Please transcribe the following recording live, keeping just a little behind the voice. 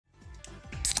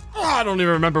Oh, I don't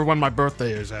even remember when my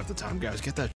birthday is half the time, guys.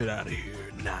 Get that shit out of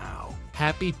here now.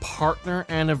 Happy partner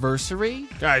anniversary?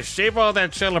 Guys, save all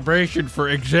that celebration for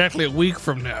exactly a week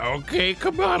from now, okay?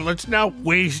 Come on, let's not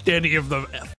waste any of the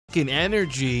fucking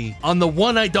energy on the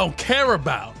one I don't care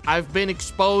about. I've been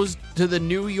exposed to the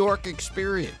New York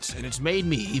experience, and it's made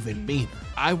me even meaner.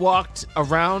 I walked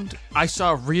around, I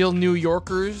saw real New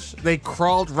Yorkers. They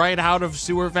crawled right out of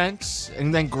sewer vents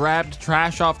and then grabbed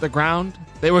trash off the ground.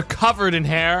 They were covered in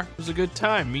hair. It was a good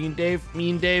time. Me and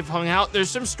Dave hung out.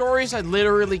 There's some stories I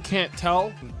literally can't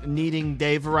tell, needing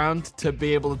Dave around to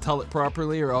be able to tell it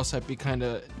properly, or else I'd be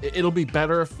it'll be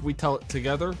better if we tell it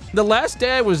together. The last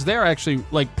day I was there, actually,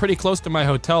 like pretty close to my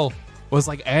hotel, was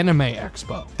like Anime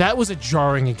Expo. That was a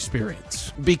jarring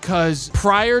experience because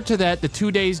prior to that, the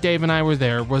 2 days Dave and I were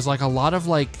there was like a lot of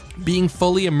like being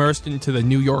fully immersed into the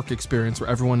New York experience where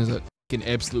everyone is an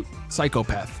absolute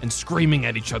psychopath and screaming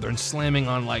at each other and slamming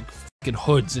on like fucking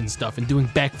hoods and stuff and doing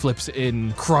backflips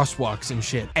in crosswalks and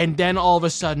shit. And then all of a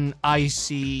sudden I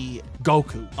see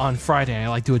Goku on Friday and I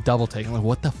like do a double take. I'm like,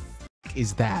 what the fuck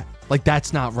is that? Like,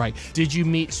 that's not right. Did you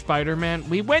meet Spider-Man?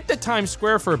 We went to Times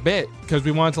Square for a bit because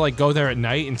we wanted to like go there at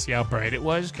night and see how bright it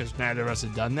was because neither of us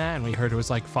had done that and we heard it was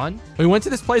like fun. We went to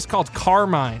this place called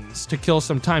Carmine's to kill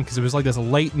some time because it was like this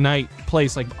late night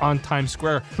place like on Times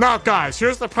Square. Now guys,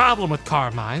 here's the problem with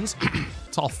Carmine's.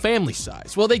 It's all family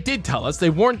size. Well, they did tell us. They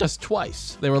warned us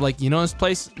twice. They were like, you know, this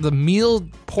place, the meal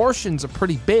portions are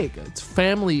pretty big. It's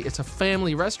a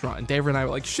family restaurant. And Dave and I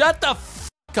were like, shut the f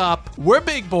up. We're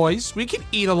big boys. We can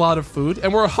eat a lot of food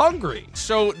and we're hungry.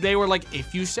 So they were like,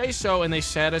 if you say so, and they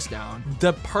sat us down.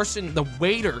 The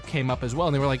waiter came up as well.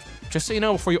 And they were like, just so you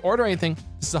know, before you order anything,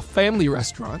 this is a family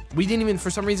restaurant. We didn't even, for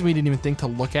some reason, we didn't even think to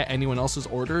look at anyone else's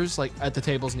orders, like at the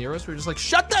tables near us. We were just like,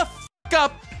 shut the f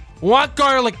up. Want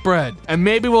garlic bread. And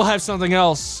maybe we'll have something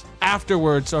else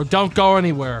afterwards, so don't go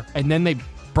anywhere. And then they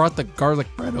brought the garlic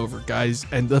bread over, guys.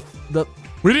 And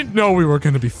we didn't know we were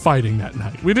going to be fighting that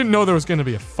night. We didn't know there was going to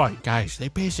be a fight. Guys, they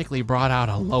basically brought out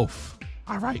a loaf,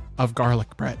 all right, of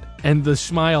garlic bread. And the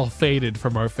smile faded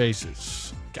from our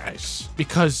faces, guys,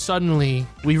 because suddenly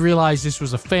we realized this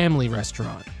was a family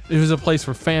restaurant. It was a place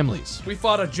for families. We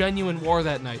fought a genuine war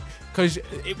that night because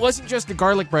it wasn't just the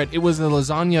garlic bread. It was the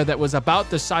lasagna that was about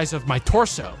the size of my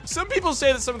torso. Some people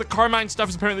say that some of the Carmine stuff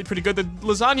is apparently pretty good. The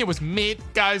lasagna was mid,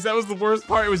 guys. That was the worst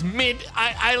part. It was mid.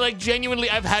 I like genuinely,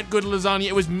 I've had good lasagna.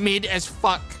 It was mid as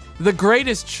fuck. The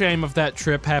greatest shame of that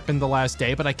trip happened the last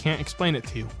day, but I can't explain it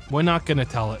to you. We're not gonna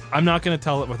tell it. I'm not gonna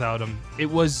tell it without him.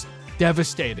 It was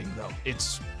devastating though.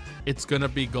 It's gonna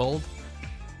be gold.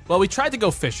 Well, we tried to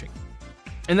go fishing,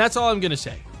 and that's all I'm gonna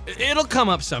say. It'll come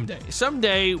up someday.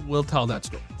 Someday we'll tell that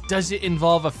story. Does it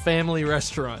involve a family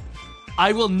restaurant?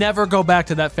 I will never go back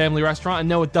to that family restaurant, and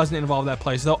no, it doesn't involve that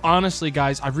place. Though honestly,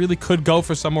 guys, I really could go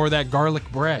for some more of that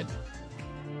garlic bread.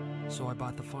 So I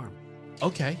bought the farm.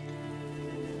 Okay.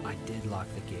 I did lock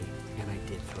the gate, and I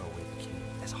did throw away the key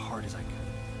as hard as I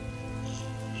could.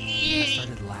 I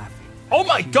started laughing. Oh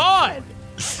my god!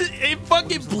 It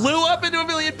fucking blew up into a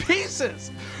million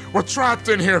pieces! We're trapped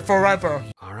in here forever!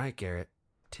 All right, Garrett.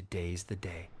 Today's the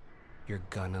day. You're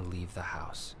gonna leave the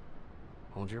house.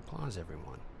 Hold your applause,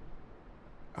 everyone.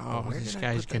 Oh, this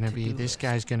guy's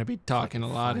gonna be talking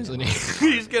a lot, isn't he?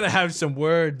 He's gonna have some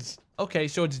words. Okay,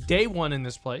 so it's day one in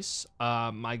this place.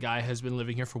 My guy has been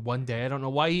living here for 1 day. I don't know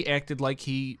why he acted like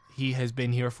he has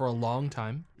been here for a long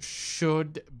time.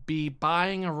 Should be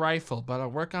buying a rifle, but I'll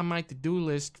work on my to-do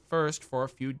list first for a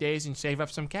few days and save up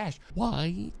some cash.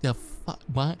 Why the fuck?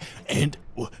 Why? And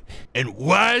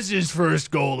why is his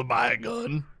first goal to buy a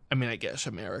gun? I mean, I guess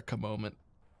America moment.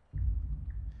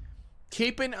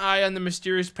 Keep an eye on the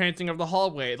mysterious painting of the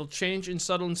hallway. It'll change in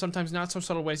subtle and sometimes not so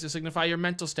subtle ways to signify your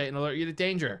mental state and alert you to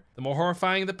danger. The more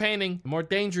horrifying the painting, the more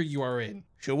danger you are in.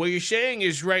 So what you're saying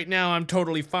is right now I'm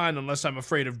totally fine unless I'm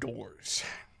afraid of doors.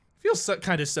 Feels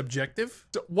kind of subjective.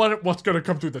 So what's gonna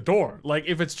come through the door? Like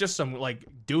if it's just some like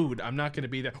dude, I'm not gonna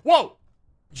be there. Whoa!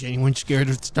 Is anyone scared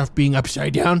of stuff being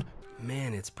upside down?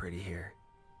 Man, it's pretty here.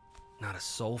 Not a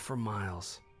soul for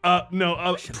miles.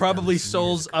 No, probably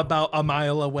souls about a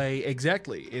mile away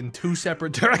exactly in 2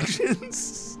 separate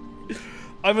directions.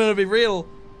 I'm gonna be real,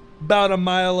 about a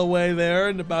mile away there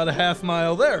and about a half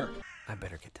mile there. I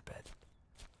better get to bed.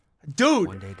 Dude.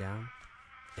 1 day down,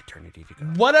 eternity to go.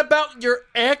 What about your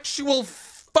actual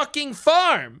fucking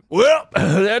farm? Well,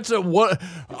 that's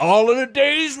all in a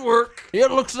day's work.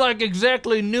 It looks like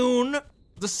exactly noon.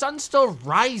 The sun's still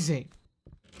rising.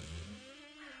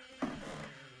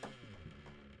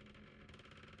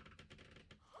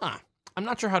 Huh. I'm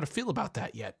not sure how to feel about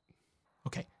that yet.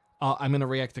 Okay. I'm going to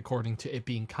react according to it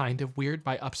being kind of weird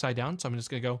by upside down. So I'm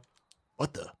just going to go,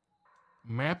 what the?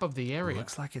 Map of the area.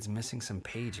 Looks like it's missing some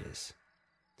pages.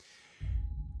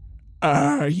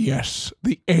 Yes.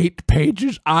 The 8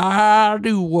 pages. I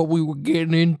knew what we were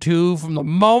getting into from the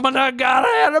moment I got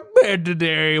out of bed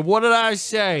today. What did I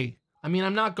say? I mean,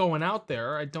 I'm not going out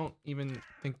there. I don't even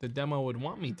think the demo would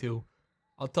want me to.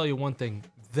 I'll tell you one thing.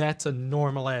 That's a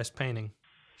normal-ass painting.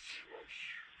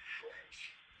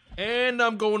 And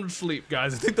I'm going to sleep,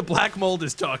 guys. I think the black mold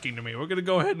is talking to me. We're gonna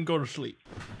go ahead and go to sleep.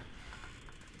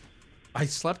 I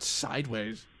slept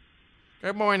sideways.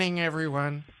 Good morning,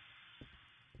 everyone.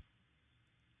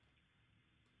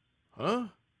 Huh?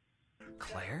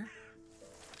 Claire?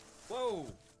 Whoa!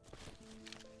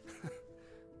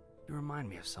 You remind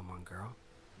me of someone, girl.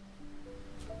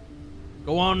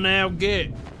 Go on now,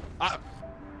 get.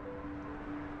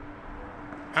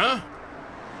 Huh?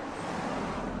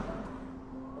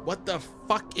 What the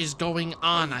fuck is going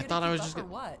on? I thought I was just gonna...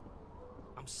 What?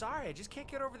 I'm sorry, I just can't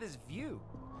get over this view.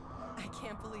 I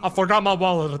can't believe... I forgot my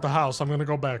wallet at the house. I'm gonna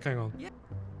go back. Hang on. Yeah.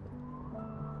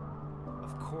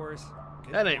 Of course.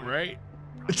 Good That ain't point. right.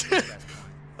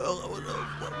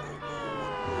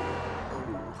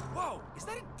 Whoa, is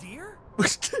that a deer?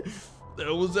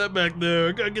 What was that back there?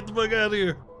 I gotta get the fuck out of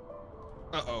here.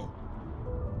 Uh-oh.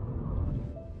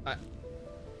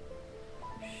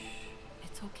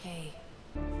 It's okay.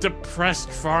 Depressed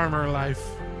farmer life.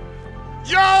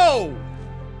 Yo!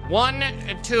 1,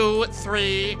 2,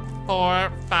 3,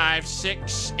 4, 5,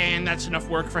 6, and that's enough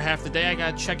work for half the day. I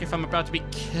gotta check if I'm about to be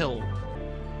killed.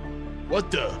 What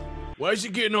the? Why is he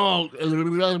getting all...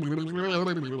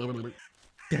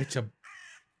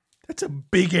 That's a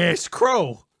big ass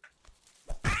crow.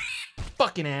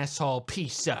 Fucking asshole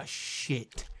piece of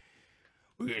shit.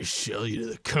 We're gonna sell you to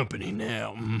the company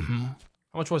now. Mm-hmm.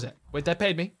 How much was that? Wait, that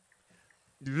paid me.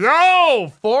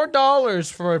 Yo!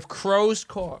 $4 for a crow's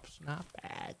corpse. Not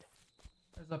bad.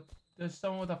 There's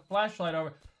someone with a flashlight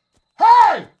over.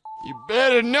 Hey! You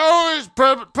better know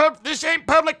this ain't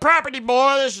public property,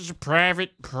 boy. This is a private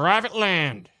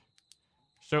land.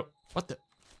 So, what the?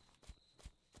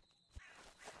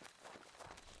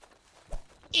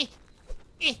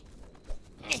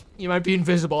 You might be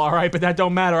invisible, all right, but that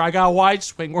don't matter. I got a wide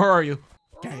swing. Where are you?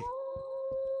 Okay.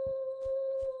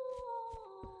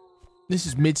 This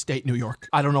is mid-state New York.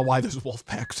 I don't know why there's wolf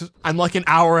packs. I'm like an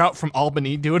hour out from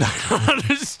Albany, dude. I don't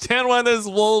understand why there's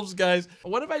wolves, guys.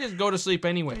 What if I just go to sleep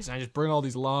anyways and I just bring all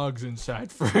these logs inside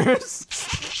first?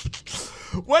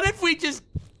 What if we just...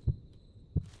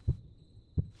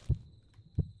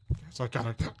 So I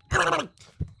gotta...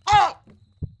 Oh!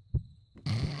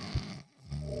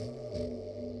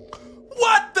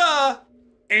 What the?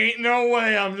 Ain't no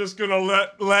way I'm just gonna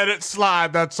let it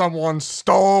slide that someone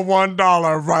stole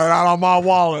 $1 right out of my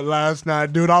wallet last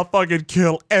night. Dude, I'll fucking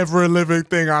kill every living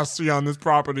thing I see on this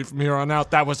property from here on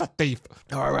out. That was a thief.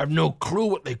 I have no clue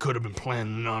what they could have been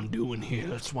planning on doing here.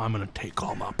 That's why I'm gonna take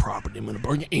all my property. I'm gonna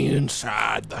bring it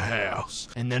inside the house.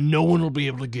 And then no one will be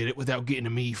able to get it without getting to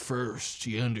me first.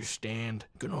 You understand?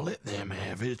 Gonna let them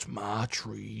have it. It's my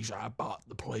trees. I bought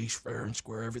the place fair and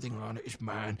square. Everything on it is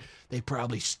mine. They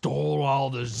probably stole all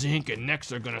the zinc, and next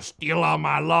they're gonna steal all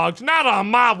my logs. Not on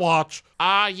my watch.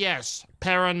 Ah, yes.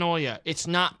 Paranoia. It's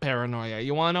not paranoia.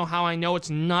 You wanna know how I know it's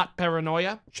not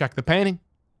paranoia? Check the painting.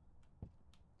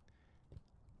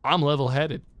 I'm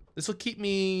level-headed. This'll keep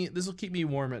me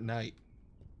warm at night.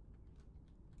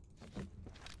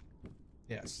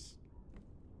 Yes.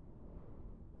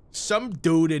 Some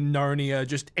dude in Narnia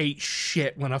just ate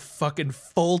shit when a fucking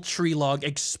full tree log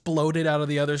exploded out of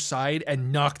the other side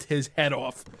and knocked his head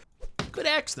off. Good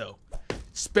axe, though.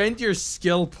 Spend your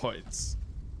skill points.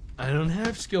 I don't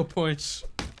have skill points.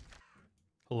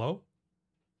 Hello?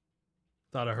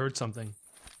 Thought I heard something.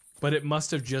 But it must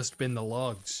have just been the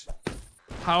logs.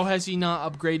 How has he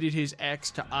not upgraded his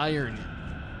axe to iron?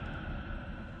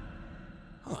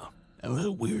 Huh. That was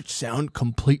a weird sound,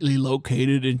 completely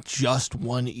located in just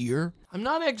one ear. I'm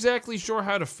not exactly sure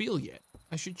how to feel yet.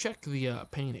 I should check the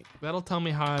painting. That'll tell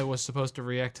me how I was supposed to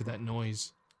react to that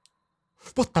noise.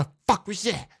 What the fuck was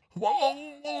that? What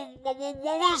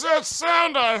was that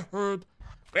sound I heard?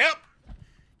 Well,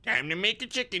 time to make a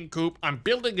chicken coop. I'm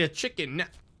building a chicken now.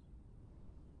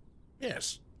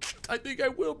 Yes, I think I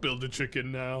will build a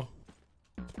chicken now.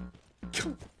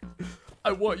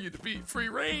 I want you to be free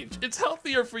range. It's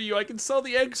healthier for you. I can sell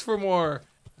the eggs for more.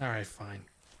 All right, fine.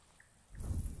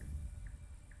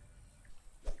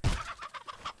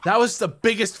 That was the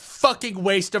biggest fucking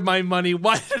waste of my money.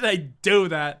 Why did I do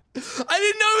that? I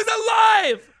didn't know he was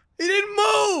alive. He didn't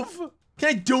move. Can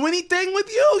I do anything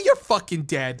with you? You're fucking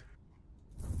dead.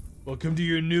 Welcome to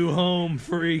your new home,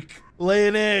 freak. Lay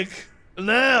an egg.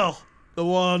 Now.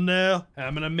 Go on now.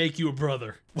 I'm gonna make you a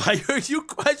brother. Why are you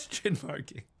question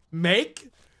marking? Make?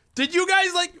 Did you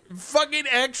guys like fucking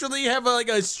actually have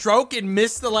a stroke and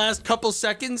miss the last couple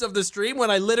seconds of the stream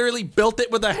when I literally built it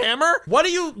with a hammer? What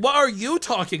are you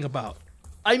talking about?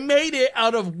 I made it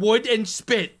out of wood and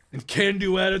spit and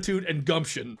can-do attitude and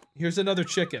gumption. Here's another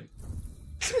chicken.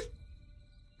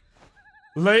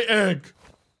 Lay egg.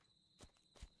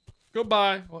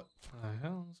 Goodbye. What the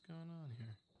hell is going on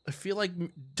here? I feel like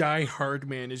Die Hard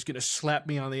Man is gonna slap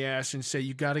me on the ass and say,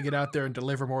 you gotta get out there and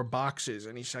deliver more boxes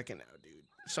any second now, dude.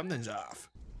 Something's off.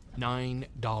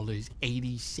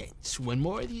 $9.80. One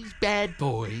more of these bad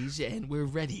boys and we're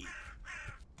ready.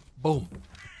 Boom.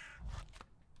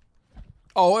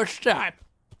 Oh, it's time.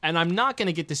 And I'm not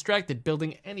gonna get distracted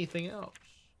building anything else.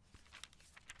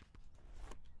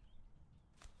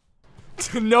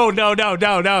 No.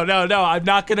 I'm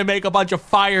not gonna make a bunch of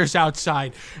fires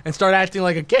outside and start acting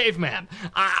like a caveman.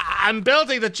 I'm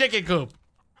building the chicken coop.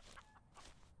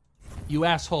 You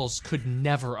assholes could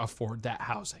never afford that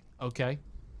housing, okay?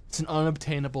 It's an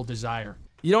unobtainable desire.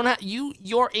 You don't have,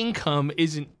 your income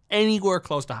isn't anywhere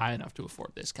close to high enough to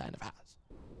afford this kind of house.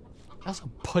 I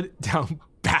also put it down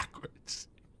backwards.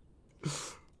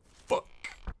 Fuck.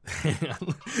 Hang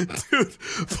on. Dude,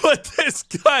 put this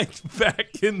guy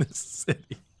back in the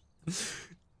city.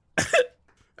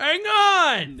 Hang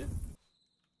on!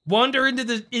 Wander into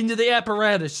the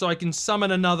apparatus so I can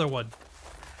summon another one.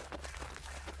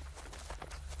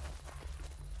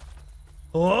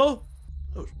 Hello?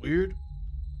 That was weird.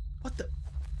 What the?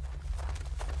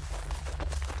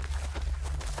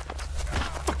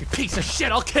 Fucking piece of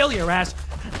shit, I'll kill your ass.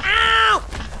 Ow!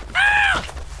 Ow!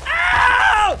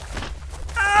 Ow!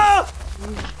 Ow!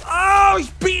 Oh, he's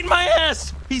beating my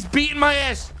ass! He's beating my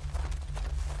ass!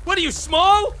 What are you,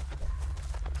 small?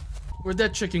 Where'd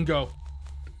that chicken go?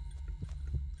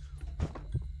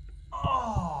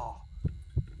 Oh!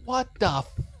 What the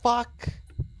fuck?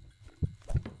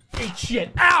 Eat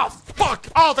shit. Ow! Fuck!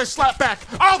 Oh, they slapped back!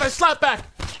 Oh, they slapped back!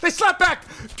 They slapped back!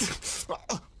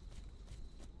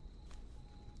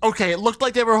 Okay, it looked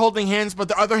like they were holding hands, but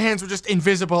the other hands were just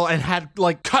invisible and had,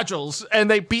 like, cudgels, and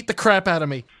they beat the crap out of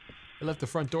me. I left the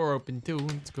front door open, too.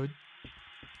 It's good.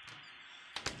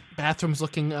 Bathroom's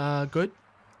looking, good.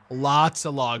 Lots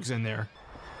of logs in there.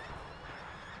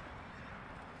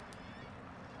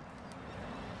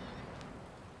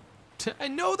 I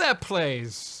know that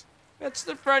place. That's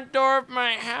the front door of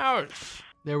my house.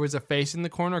 There was a face in the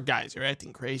corner. Guys, you're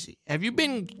acting crazy. Have you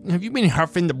been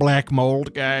huffing the black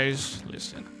mold, guys?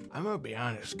 Listen, I'm gonna be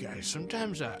honest, guys.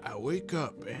 Sometimes I wake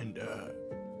up and,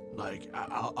 like,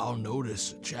 I'll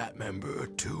notice a chat member or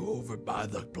two over by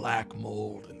the black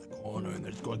mold in the corner, and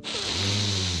they're just going,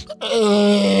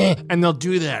 and they'll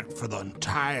do that for the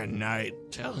entire night. I'm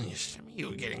telling you, some of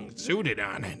you are getting zooted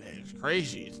on it. It's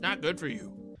crazy. It's not good for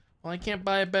you. Well, I can't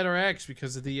buy a better axe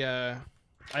because of the, I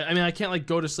mean, I can't, like,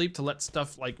 go to sleep to let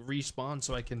stuff, like, respawn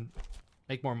so I can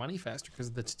make more money faster because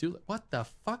of the to-do list. What the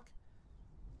fuck?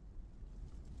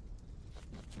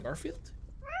 Garfield?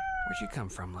 Where'd you come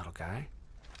from, little guy?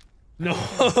 No,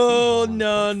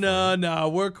 no.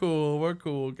 We're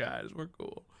cool, guys. We're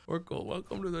cool.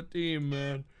 Welcome to the team,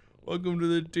 man. Welcome to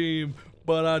the team.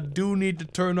 But I do need to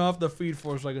turn off the feed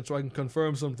for a second so I can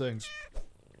confirm some things.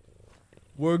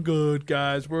 We're good,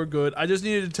 guys. We're good. I just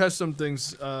needed to test some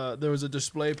things. There was a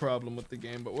display problem with the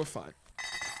game, but we're fine.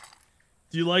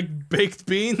 Do you like baked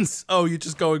beans? Oh, you're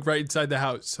just going right inside the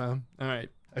house, huh? All right.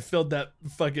 I filled that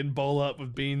fucking bowl up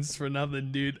with beans for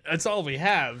nothing, dude. That's all we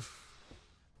have.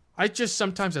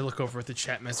 Sometimes I look over at the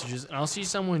chat messages and I'll see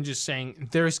someone just saying,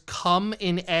 there's cum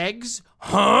in eggs?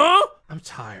 Huh? I'm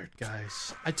tired,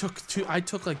 guys. I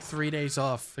took like 3 days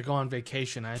off to go on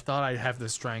vacation. I thought I'd have the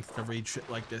strength to read shit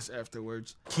like this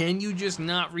afterwards. Can you just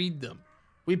not read them?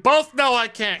 We both know I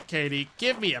can't, Katie.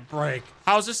 Give me a break.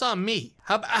 How's this on me?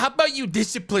 How about you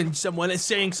discipline someone as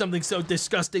saying something so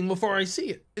disgusting before I see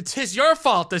it? It's your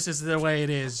fault this is the way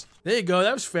it is. There you go,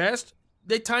 that was fast.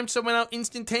 They timed someone out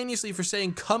instantaneously for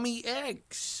saying cummy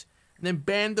eggs. And then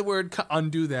banned the word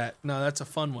undo that. No, that's a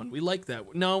fun one. We like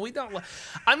that. No, we don't.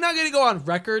 I'm not gonna go on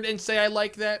record and say I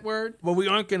like that word. Well, we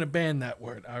aren't gonna ban that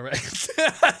word, all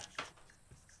right?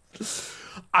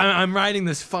 I'm riding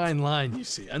this fine line, you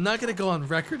see. I'm not gonna go on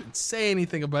record and say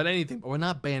anything about anything, but we're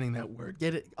not banning that word.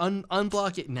 Get it?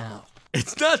 Unblock it now.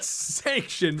 It's not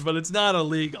sanctioned, but it's not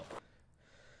illegal.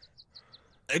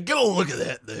 Get a look at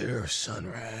that there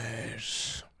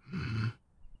sunrise.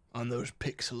 On those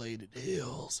pixelated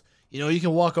hills. You know, you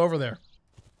can walk over there.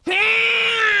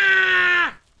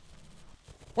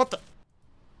 What the?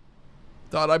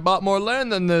 Thought I bought more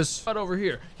land than this. Right over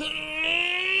here.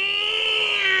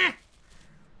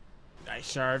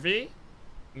 Nice, RV.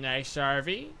 Nice,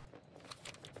 RV.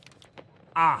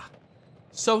 Ah.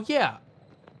 So, yeah.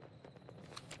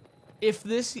 If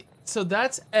this... So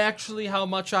that's actually how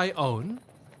much I own.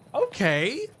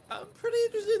 Okay. I'm pretty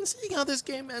interested in seeing how this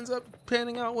game ends up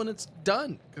panning out when it's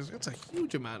done. Because that's a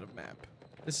huge amount of map.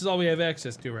 This is all we have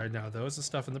access to right now, though. Is the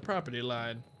stuff in the property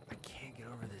line. I can't get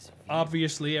over this view.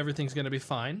 Obviously, everything's gonna be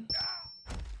fine.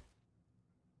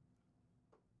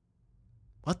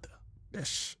 What the?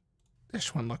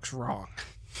 This one looks wrong.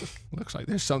 Looks like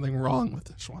there's something wrong with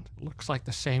this one. It looks like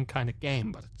the same kind of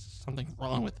game, but it's something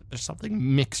wrong with it. There's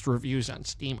something mixed reviews on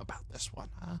Steam about this one,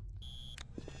 huh?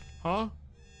 Huh?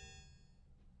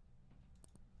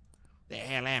 The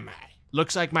hell am I?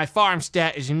 Looks like my farm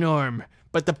stat is norm,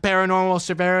 but the paranormal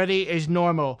severity is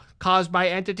normal. Caused by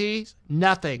entities?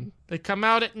 Nothing. They come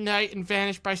out at night and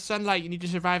vanish by sunlight. You need to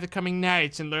survive the coming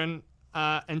nights and learn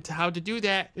and how to do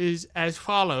that is as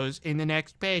follows in the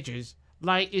next pages.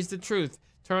 Light is the truth.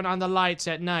 Turn on the lights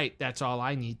at night. That's all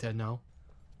I need to know.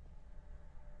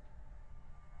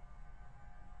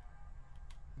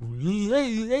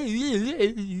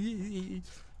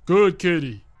 Good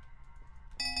kitty.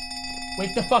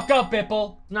 Wake the fuck up,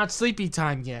 Bipple. Not sleepy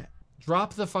time yet.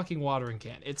 Drop the fucking watering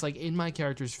can. It's like in my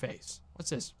character's face. What's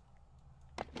this?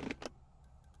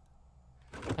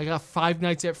 I got Five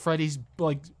Nights at Freddy's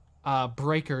like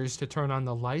breakers to turn on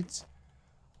the lights.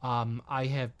 I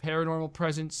have paranormal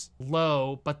presence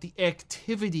low, but the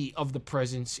activity of the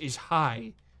presence is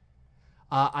high.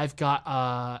 I've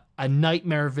got a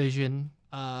nightmare vision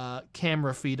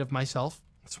camera feed of myself.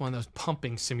 It's one of those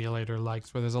pumping simulator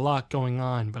likes where there's a lot going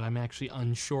on, but I'm actually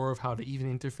unsure of how to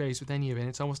even interface with any of it.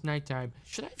 It's almost nighttime.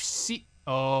 Should I see?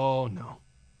 Oh no.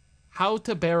 How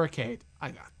to barricade.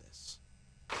 I got this.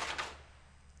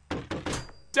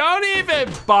 Don't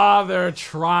even bother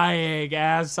trying,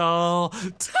 asshole.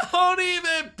 Don't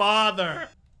even bother.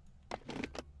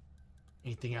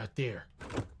 Anything out there?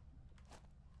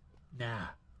 Nah.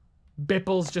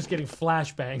 Bipple's just getting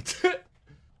flashbanged.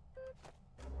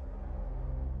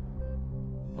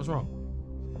 What's wrong?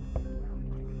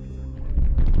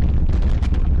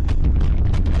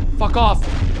 Fuck off!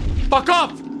 Fuck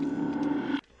off!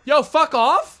 Yo, fuck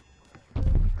off!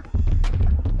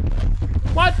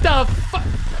 What the fuck?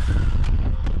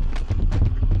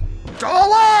 Go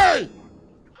away!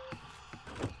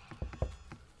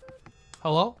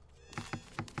 Hello?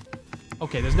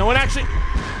 Okay, there's no one actually...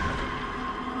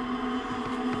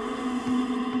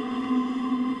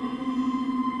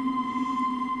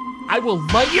 I will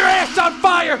light your ass on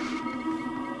fire!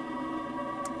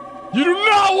 You do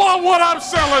not want what I'm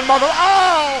selling, mother-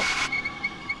 Oh!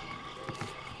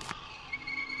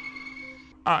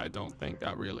 I don't think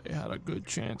I really had a good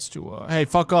chance to, Hey,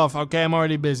 fuck off, okay? I'm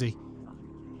already busy.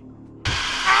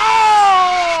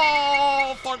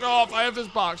 Oh! Fuck off, I have this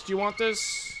box. Do you want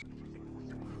this?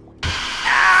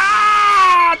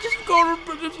 Ah! Just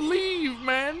leave,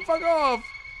 man. Fuck off.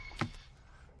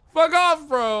 Fuck off,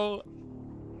 bro.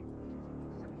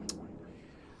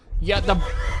 Yeah, the...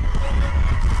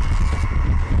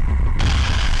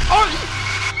 Oh!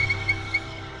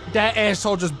 That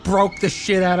asshole just broke the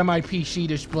shit out of my PC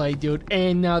display, dude.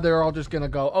 And now they're all just gonna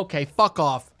go, okay, fuck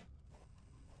off.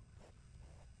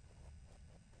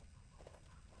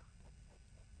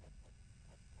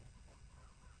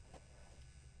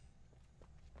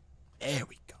 There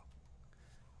we go.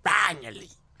 Finally,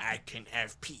 I can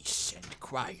have peace and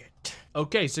quiet.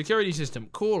 Okay, security system.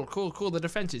 Cool, cool, cool. The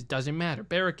defenses, doesn't matter.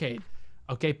 Barricade.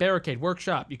 Okay, barricade,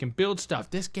 workshop. You can build stuff.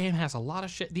 This game has a lot of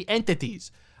shit. The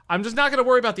entities. I'm just not gonna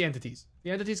worry about the entities.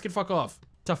 The entities can fuck off.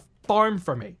 To farm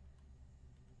for me.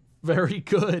 Very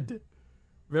good.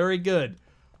 Very good.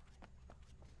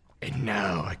 And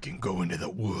now I can go into the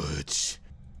woods.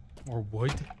 Or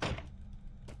wood.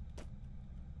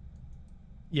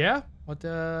 Yeah? What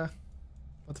the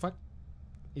fuck?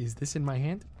 Is this in my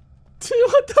hand?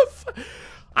 What the fuck?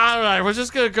 Alright, we're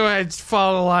just gonna go ahead and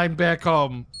follow the line back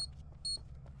home.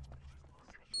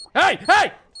 Hey!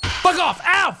 Hey! Fuck off!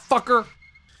 Ow, fucker!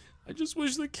 I just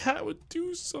wish the cat would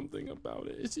do something about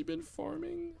it. Has he been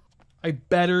farming? I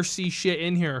better see shit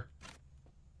in here.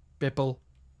 Bipple.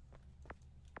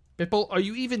 Bipple, are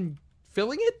you even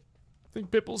filling it? I think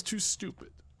Bipple's too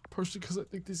stupid. Partially because I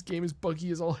think this game is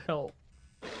buggy as all hell.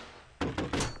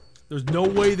 There's no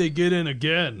way they get in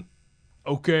again.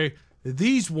 Okay,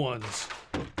 these ones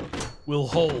will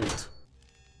hold.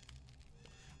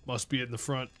 Must be in the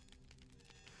front.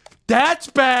 That's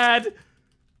bad!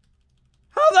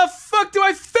 How the fuck do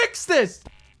I fix this?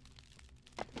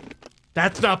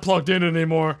 That's not plugged in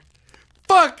anymore.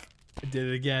 Fuck! I did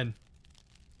it again.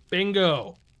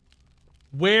 Bingo.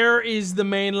 Where is the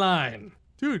main line?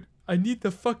 Dude, I need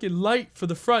the fucking light for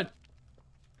the front.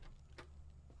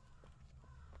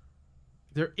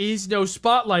 There is no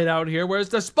spotlight out here. Where's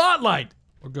the spotlight?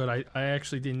 We're good. I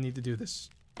actually didn't need to do this.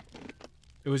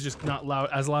 It was just not loud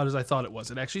as I thought it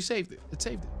was. It actually saved it. It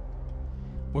saved it.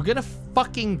 We're gonna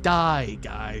fucking die,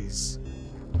 guys.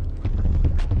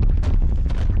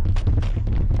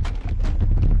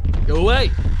 Go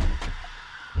away.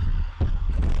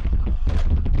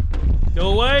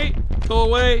 Go away. Go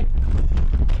away.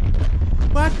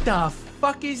 What the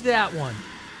fuck is that one?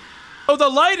 Oh, the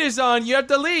light is on. You have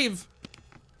to leave.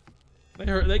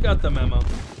 They got the memo.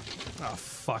 Oh,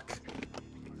 fuck.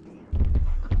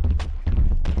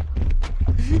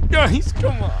 Guys,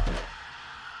 come on.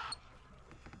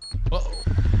 Uh-oh.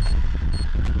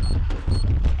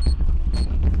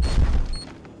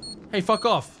 Hey, fuck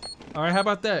off. All right, how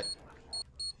about that?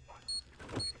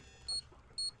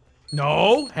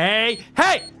 No. Hey.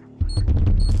 Hey!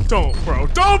 Don't, bro.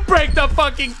 Don't break the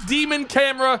fucking demon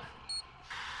camera.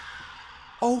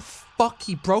 Oh, fuck.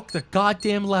 He broke the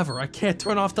goddamn lever. I can't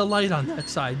turn off the light on that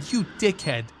side. You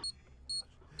dickhead.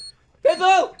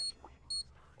 Bipple!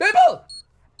 Bipple!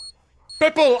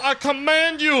 Bipple, I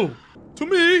command you! To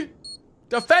me?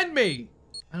 Defend me!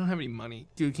 I don't have any money.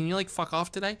 Dude, can you like fuck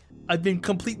off today? I've been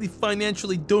completely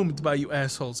financially doomed by you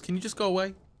assholes. Can you just go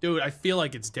away? Dude, I feel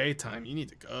like it's daytime. You need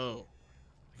to go.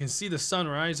 I can see the sun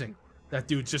rising. That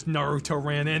dude just Naruto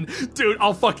ran in. Dude,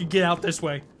 I'll fucking get out this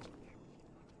way.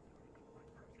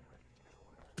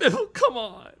 Bill, come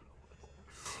on.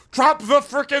 Drop the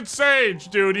frickin' sage,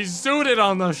 dude. He's Suited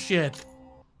on the shit.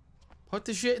 Put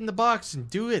the shit in the box and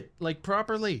do it, like,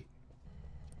 properly.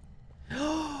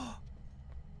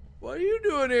 What are you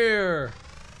doing here?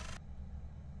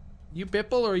 You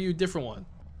Bipple or are you a different one?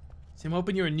 See, I'm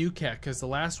hoping you're a new cat, because the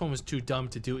last one was too dumb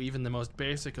to do even the most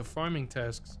basic of farming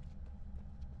tasks.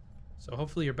 So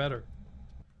hopefully you're better.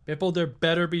 Bipple, there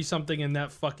better be something in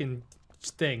that fucking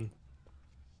thing.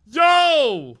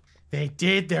 Yo! They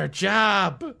did their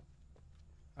job!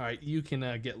 Alright, you can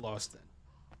get lost then.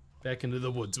 Back into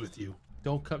the woods with you.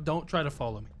 Don't try to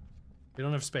follow me. We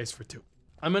don't have space for two.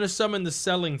 I'm gonna summon the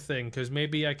selling thing, because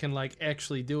maybe I can, like,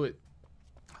 actually do it.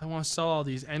 I want to sell all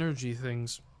these energy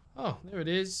things. Oh, there it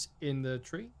is, in the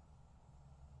tree.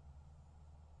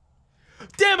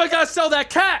 Damn, I gotta sell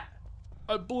that cat!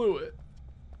 I blew it.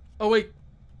 Oh, wait.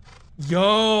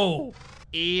 Yo!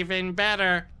 Even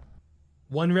better.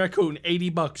 One raccoon, 80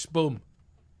 bucks, boom.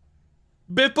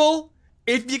 Bipple,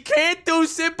 if you can't do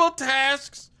simple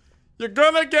tasks, you're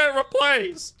gonna get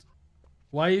replaced.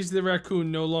 Why is the raccoon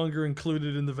no longer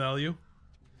included in the value?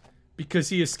 Because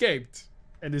he escaped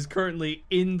and is currently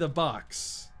in the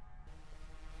box.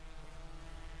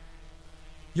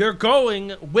 You're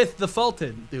going with the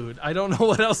Fulton, dude. I don't know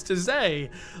what else to say.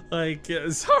 Like,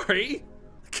 sorry.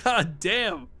 God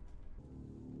damn.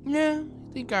 Yeah,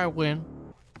 I think I win.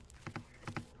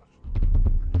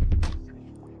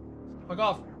 Fuck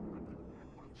off.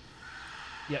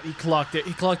 Yeah, he clocked it.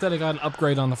 He clocked that I got an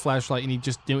upgrade on the flashlight, and he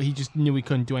just knew he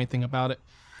couldn't do anything about it.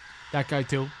 That guy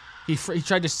too. He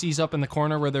tried to seize up in the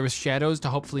corner where there was shadows to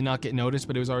hopefully not get noticed,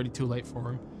 but it was already too late for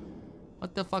him.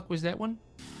 What the fuck was that one?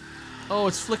 Oh,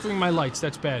 it's flickering my lights.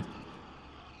 That's bad.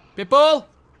 Bipple!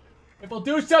 Bipple,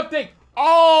 do something!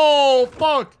 Oh,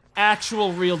 fuck!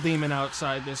 Actual real demon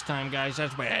outside this time, guys.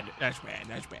 That's bad. That's bad.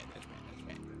 That's bad. That's bad. That's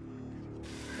bad.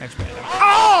 That's bad.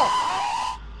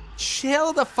 Oh!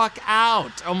 Chill the fuck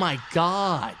out. Oh my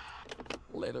god.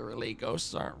 Literally,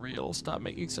 ghosts aren't real. Stop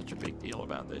making such a big deal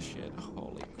about this shit.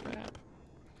 Holy crap.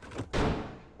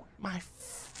 My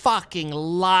fucking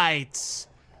lights.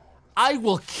 I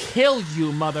will kill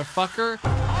you, motherfucker.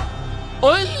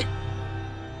 Oi!